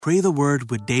Pray the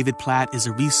Word with David Platt is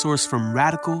a resource from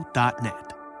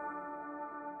radical.net.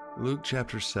 Luke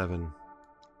chapter 7,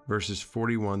 verses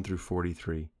 41 through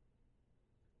 43.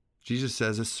 Jesus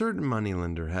says, a certain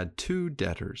moneylender had 2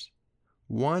 debtors.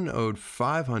 One owed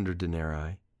 500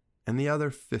 denarii and the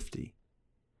other 50.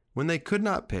 When they could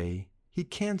not pay, he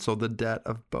canceled the debt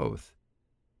of both.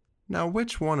 Now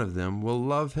which one of them will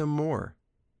love him more?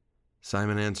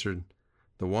 Simon answered,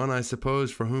 the one, I suppose,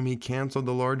 for whom he canceled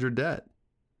the larger debt.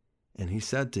 And he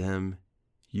said to him,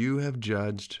 you have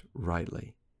judged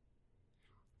rightly.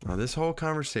 Now, this whole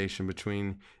conversation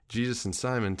between Jesus and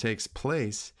Simon takes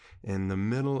place in the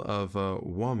middle of a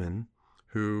woman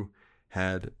who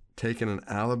had taken an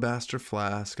alabaster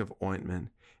flask of ointment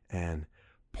and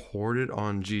poured it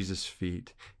on Jesus'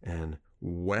 feet and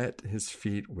wet his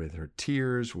feet with her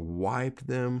tears, wiped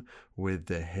them with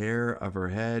the hair of her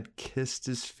head, kissed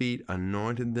his feet,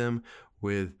 anointed them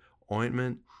with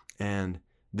ointment. And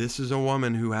this is a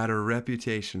woman who had a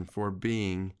reputation for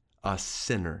being a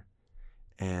sinner.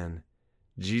 And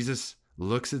Jesus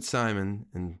looks at Simon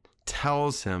and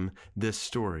tells him this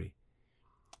story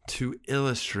to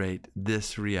illustrate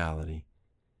this reality,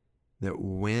 that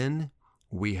when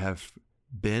we have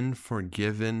been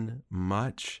forgiven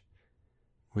much,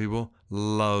 we will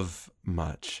love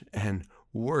much and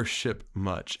worship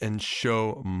much and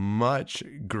show much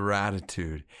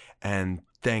gratitude and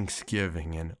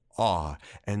thanksgiving and awe.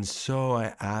 And so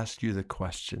I ask you the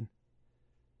question,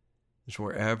 is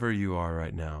wherever you are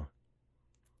right now,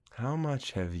 how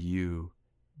much have you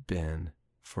been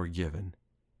forgiven?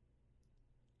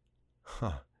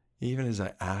 Even as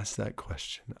I ask that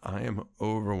question, I am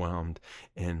overwhelmed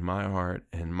in my heart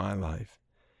and my life.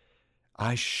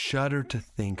 I shudder to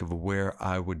think of where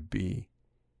I would be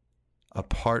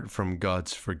apart from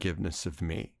God's forgiveness of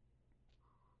me,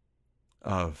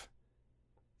 of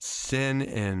sin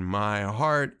in my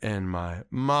heart, in my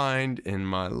mind, in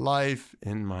my life,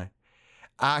 in my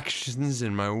actions,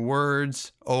 in my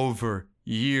words, over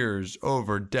years,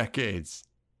 over decades.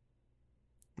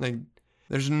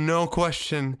 There's no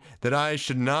question that I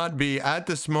should not be at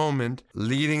this moment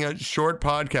leading a short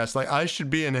podcast. I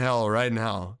should be in hell right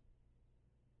now.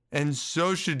 And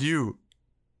so should you.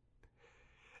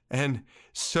 And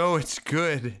so it's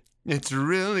good. It's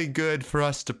really good for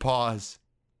us to pause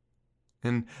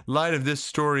in light of this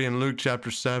story in Luke chapter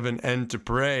 7 and to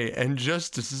pray and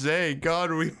just to say,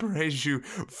 God, we praise you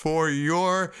for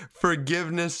your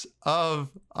forgiveness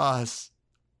of us,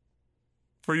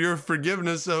 for your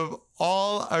forgiveness of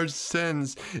all our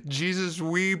sins. Jesus,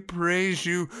 we praise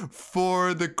you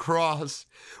for the cross.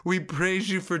 We praise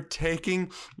you for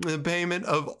taking the payment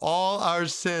of all our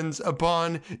sins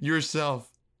upon yourself.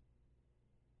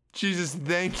 Jesus,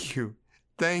 thank you.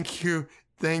 Thank you.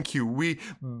 Thank you. We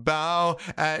bow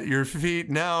at your feet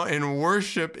now in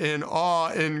worship, in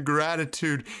awe, in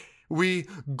gratitude. We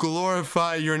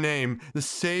glorify your name, the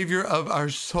Savior of our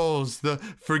souls, the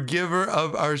forgiver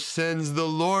of our sins, the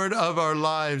Lord of our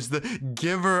lives, the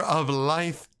giver of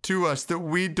life to us that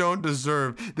we don't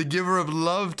deserve, the giver of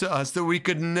love to us that we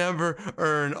could never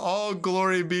earn. All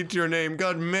glory be to your name.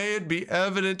 God, may it be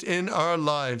evident in our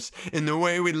lives, in the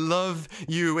way we love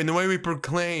you, in the way we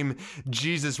proclaim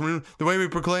Jesus, the way we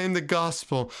proclaim the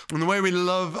gospel, in the way we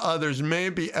love others. May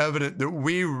it be evident that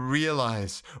we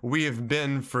realize we have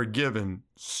been forgiven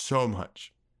so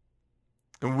much,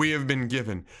 and we have been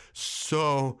given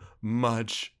so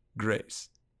much grace.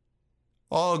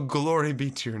 All glory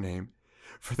be to your name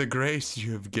for the grace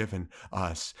you have given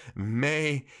us.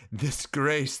 May this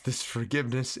grace, this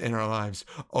forgiveness in our lives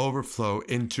overflow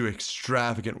into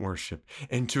extravagant worship,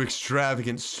 into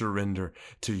extravagant surrender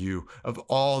to you of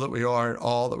all that we are and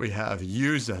all that we have.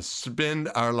 Use us, spend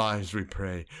our lives, we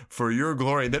pray, for your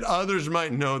glory, that others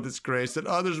might know this grace, that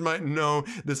others might know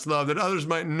this love, that others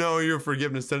might know your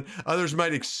forgiveness, that others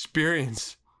might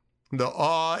experience the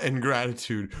awe and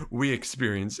gratitude we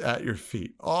experience at your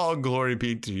feet. All glory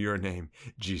be to your name,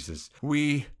 Jesus.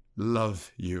 We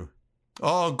love you.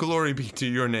 All glory be to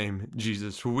your name,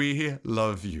 Jesus. We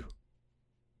love you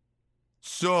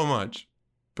so much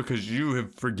because you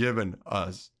have forgiven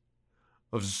us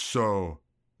of so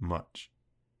much.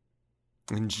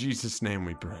 In Jesus' name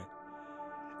we pray.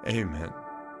 Amen.